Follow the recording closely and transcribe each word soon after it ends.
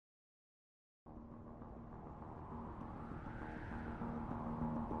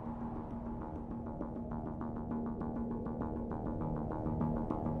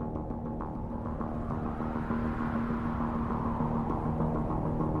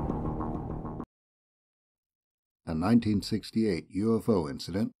A 1968 UFO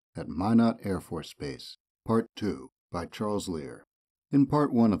Incident at Minot Air Force Base, Part 2, by Charles Lear. In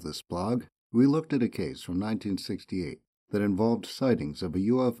Part 1 of this blog, we looked at a case from 1968 that involved sightings of a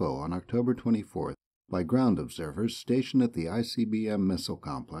UFO on October 24th by ground observers stationed at the ICBM missile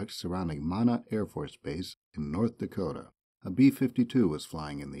complex surrounding Minot Air Force Base in North Dakota. A B-52 was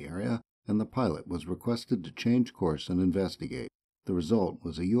flying in the area, and the pilot was requested to change course and investigate. The result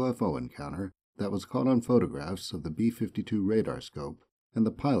was a UFO encounter that was caught on photographs of the B-52 radar scope, and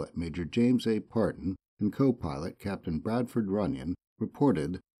the pilot, Major James A. Parton, and co-pilot Captain Bradford Runyon,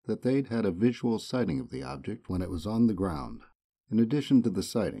 reported that they'd had a visual sighting of the object when it was on the ground. In addition to the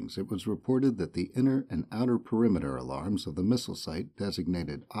sightings, it was reported that the inner and outer perimeter alarms of the missile site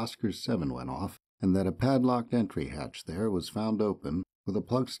designated Oscar 7 went off, and that a padlocked entry hatch there was found open with a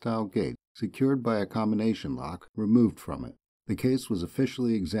plug-style gate secured by a combination lock removed from it. The case was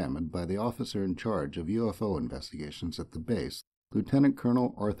officially examined by the officer in charge of UFO investigations at the base, Lieutenant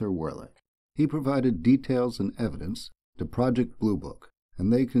Colonel Arthur Werlick. He provided details and evidence to Project Blue Book,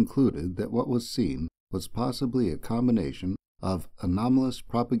 and they concluded that what was seen was possibly a combination of anomalous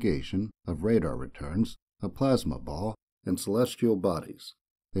propagation of radar returns, a plasma ball, and celestial bodies.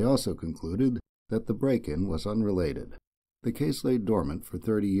 They also concluded that the break-in was unrelated. The case lay dormant for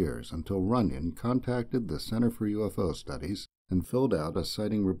 30 years until Runyon contacted the Center for UFO Studies and filled out a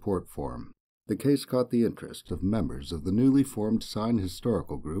sighting report form. The case caught the interest of members of the newly formed Sign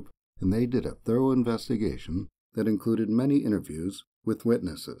Historical Group, and they did a thorough investigation that included many interviews with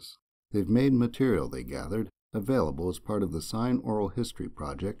witnesses. They've made material they gathered available as part of the Sign Oral History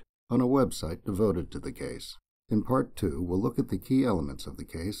Project on a website devoted to the case. In Part 2, we'll look at the key elements of the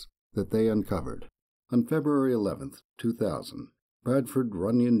case that they uncovered. On February 11, 2000, Bradford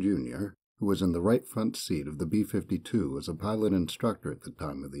Runyon Jr., who was in the right front seat of the B-52 as a pilot instructor at the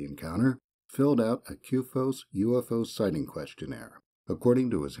time of the encounter, filled out a QFOS UFO sighting questionnaire. According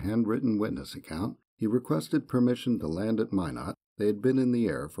to his handwritten witness account, he requested permission to land at Minot. They had been in the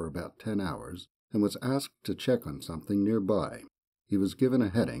air for about 10 hours, and was asked to check on something nearby. He was given a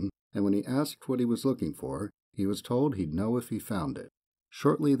heading, and when he asked what he was looking for, he was told he'd know if he found it.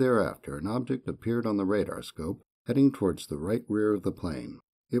 Shortly thereafter, an object appeared on the radar scope, heading towards the right rear of the plane.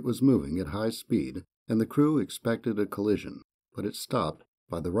 It was moving at high speed, and the crew expected a collision, but it stopped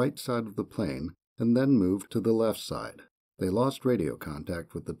by the right side of the plane and then moved to the left side. They lost radio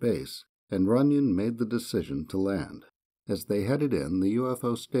contact with the base, and Runyon made the decision to land. As they headed in, the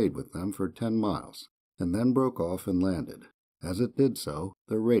UFO stayed with them for 10 miles, and then broke off and landed. As it did so,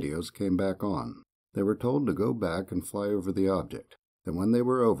 their radios came back on. They were told to go back and fly over the object, and when they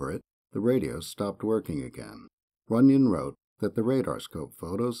were over it, the radios stopped working again. Runyon wrote that the radar scope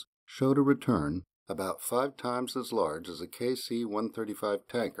photos showed a return about 5 times as large as a KC-135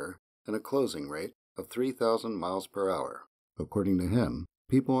 tanker and a closing rate of 3,000 miles per hour. According to him,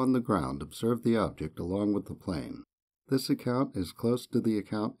 people on the ground observed the object along with the plane. This account is close to the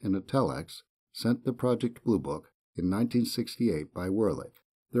account in a telex sent to Project Blue Book in 1968 by Werlick.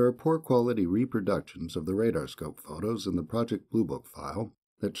 There are poor-quality reproductions of the radar scope photos in the Project Blue Book file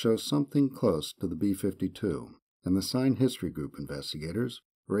that show something close to the B-52, and the Sign History Group investigators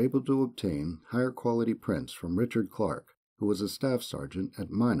were able to obtain higher-quality prints from Richard Clark, who was a staff sergeant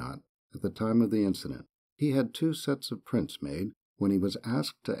at Minot at the time of the incident. He had 2 sets of prints made when he was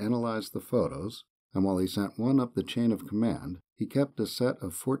asked to analyze the photos, and while he sent one up the chain of command, he kept a set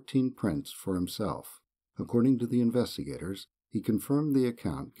of 14 prints for himself. According to the investigators, he confirmed the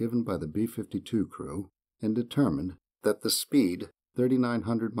account given by the B-52 crew and determined that the speed,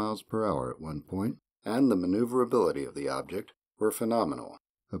 3,900 miles per hour at one point, and the maneuverability of the object were phenomenal.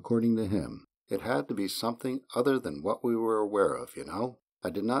 According to him, it had to be something other than what we were aware of, you know. I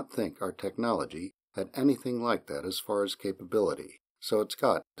did not think our technology had anything like that as far as capability, so it's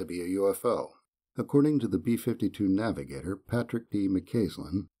got to be a UFO. According to the B-52 navigator Patrick D.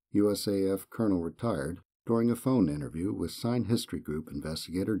 McCaslin, USAF Colonel retired, during a phone interview with Sign History Group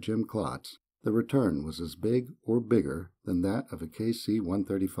investigator Jim Klotz, the return was as big or bigger than that of a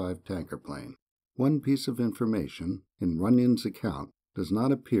KC-135 tanker plane. One piece of information in Runyon's account does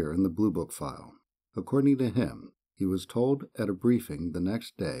not appear in the Blue Book file. According to him, he was told at a briefing the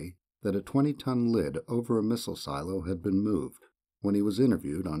next day that a 20-ton lid over a missile silo had been moved. When he was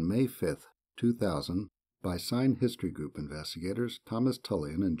interviewed on May 5, 2000, by Sign History Group investigators Thomas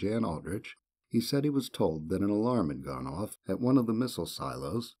Tullian and Jan Aldrich, he said he was told that an alarm had gone off at one of the missile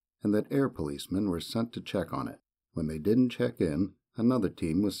silos and that air policemen were sent to check on it. When they didn't check in, another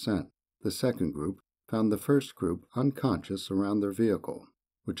team was sent. The second group found the first group unconscious around their vehicle,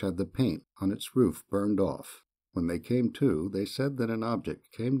 which had the paint on its roof burned off. When they came to, they said that an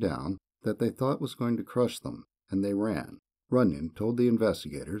object came down that they thought was going to crush them, and they ran. Runyon told the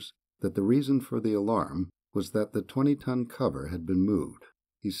investigators that the reason for the alarm was that the 20-ton cover had been moved.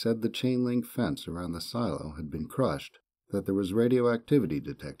 He said the chain-link fence around the silo had been crushed, that there was radioactivity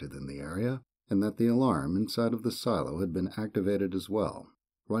detected in the area, and that the alarm inside of the silo had been activated as well.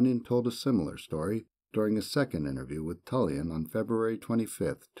 Runyon told a similar story during a second interview with Tullian on February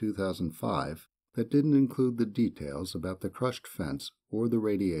 25, 2005, that didn't include the details about the crushed fence or the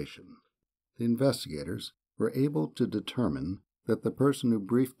radiation. The investigators were able to determine that the person who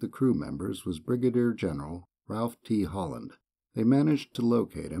briefed the crew members was Brigadier General Ralph T. Holland. They managed to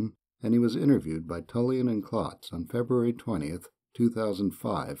locate him, and he was interviewed by Tullian and Klotz on February 20,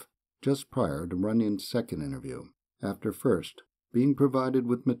 2005, just prior to Runyon's second interview, after first being provided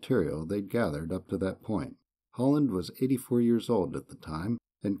with material they'd gathered up to that point. Holland was 84 years old at the time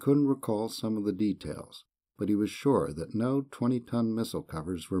and couldn't recall some of the details, but he was sure that no 20-ton missile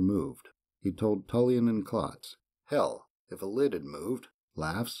covers were moved. He told Tullian and Klotz, "Hell, if a lid had moved,"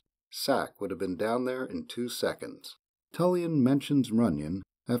 laughs, "Sack would have been down there in 2 seconds." Tullian mentions Runyon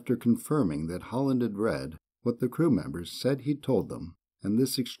after confirming that Holland had read what the crew members said he'd told them, and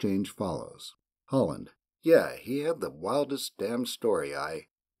this exchange follows. Holland, "Yeah, he had the wildest damn story,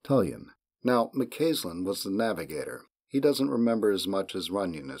 Tullian, "Now, McCaslin was the navigator. He doesn't remember as much as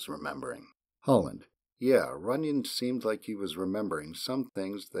Runyon is remembering." Holland, "Yeah, Runyon seemed like he was remembering some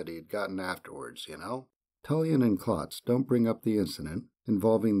things that he had gotten afterwards, you know?" Tullian and Klotz don't bring up the incident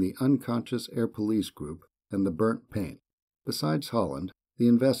involving the unconscious air police group and the burnt paint. Besides Holland, the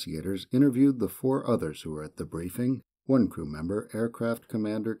investigators interviewed the 4 others who were at the briefing. One crew member, Aircraft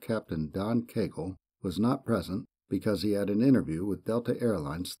Commander Captain Don Cagle, was not present because he had an interview with Delta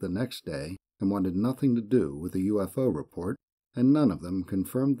Airlines the next day and wanted nothing to do with the UFO report, and none of them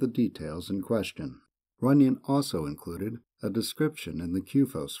confirmed the details in question. Runyon also included a description in the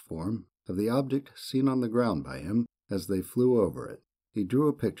QFOS form of the object seen on the ground by him as they flew over it. He drew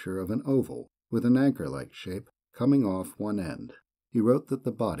a picture of an oval with an anchor-like shape coming off one end. He wrote that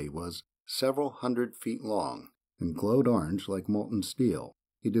the body was several 100 feet long and glowed orange like molten steel.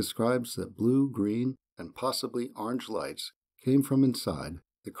 He describes that blue, green, and possibly orange lights came from inside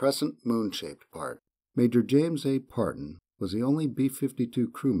the crescent moon-shaped part. Major James A. Parton was the only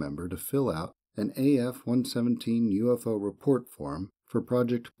B-52 crew member to fill out an AF-117 UFO report form for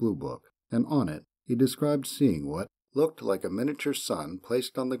Project Blue Book, and on it he described seeing what looked like a miniature sun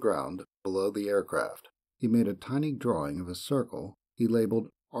placed on the ground below the aircraft. He made a tiny drawing of a circle he labeled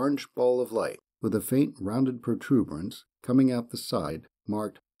 "Orange Ball of Light," with a faint rounded protuberance coming out the side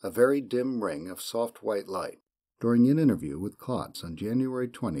marked "A very dim ring of soft white light." During an interview with Klotz on January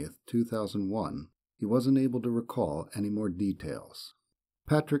 20, 2001, he wasn't able to recall any more details.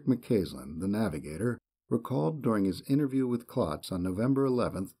 Patrick McCaslin, the navigator, recalled during his interview with Klotz on November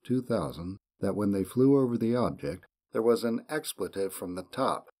 11, 2000, that when they flew over the object, there was an expletive from the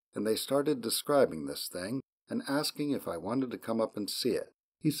top, and they started describing this thing and asking if I wanted to come up and see it.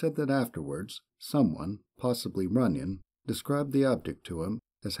 He said that afterwards, someone, possibly Runyon, described the object to him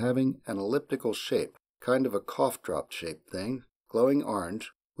as having an elliptical shape, kind of a cough-drop-shaped thing, glowing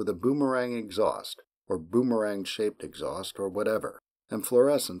orange, with a boomerang exhaust, or boomerang-shaped exhaust, or whatever, and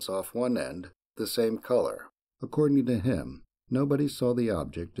fluorescence off one end, the same color. According to him, nobody saw the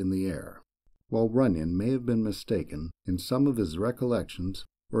object in the air. While Runyon may have been mistaken in some of his recollections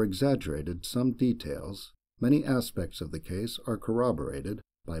or exaggerated some details, many aspects of the case are corroborated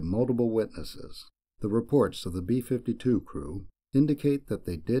by multiple witnesses. The reports of the B-52 crew indicate that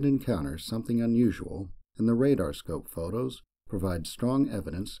they did encounter something unusual, and the radar scope photos provide strong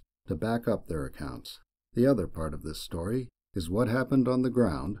evidence to back up their accounts. The other part of this story is what happened on the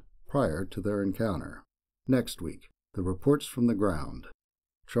ground prior to their encounter. Next week, the reports from the ground.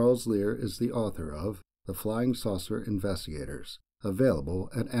 Charles Lear is the author of The Flying Saucer Investigators, available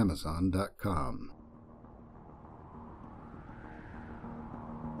at Amazon.com.